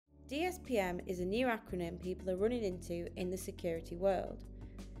DSPM is a new acronym people are running into in the security world.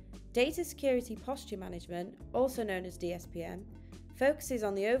 Data Security Posture Management, also known as DSPM, focuses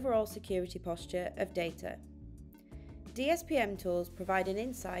on the overall security posture of data. DSPM tools provide an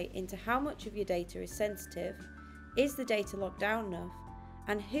insight into how much of your data is sensitive, is the data locked down enough,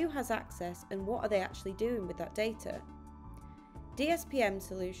 and who has access and what are they actually doing with that data. DSPM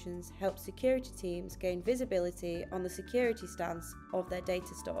solutions help security teams gain visibility on the security stance of their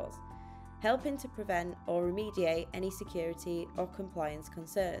data stores, helping to prevent or remediate any security or compliance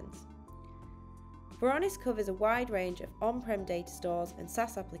concerns. Varonis covers a wide range of on-prem data stores and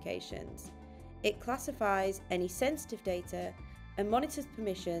SaaS applications. It classifies any sensitive data and monitors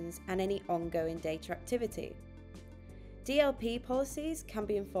permissions and any ongoing data activity. DLP policies can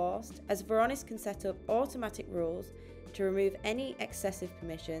be enforced, as Varonis can set up automatic rules to remove any excessive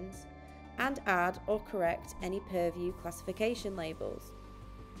permissions and add or correct any purview classification labels.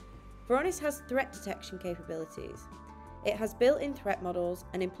 Varonis has threat detection capabilities. It has built-in threat models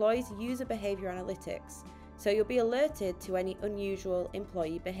and employs user behaviour analytics, so you'll be alerted to any unusual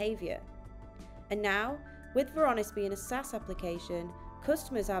employee behaviour. And now, with Varonis being a SaaS application,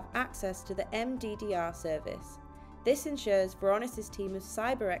 customers have access to the MDDR service. This ensures Varonis' team of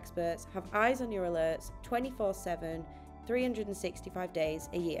cyber experts have eyes on your alerts 24/7, 365 days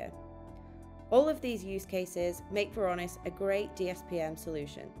a year. All of these use cases make Varonis a great DSPM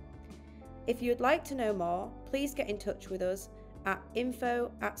solution. If you would like to know more, please get in touch with us at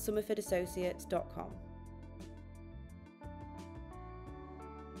info@somerfordassociates.com.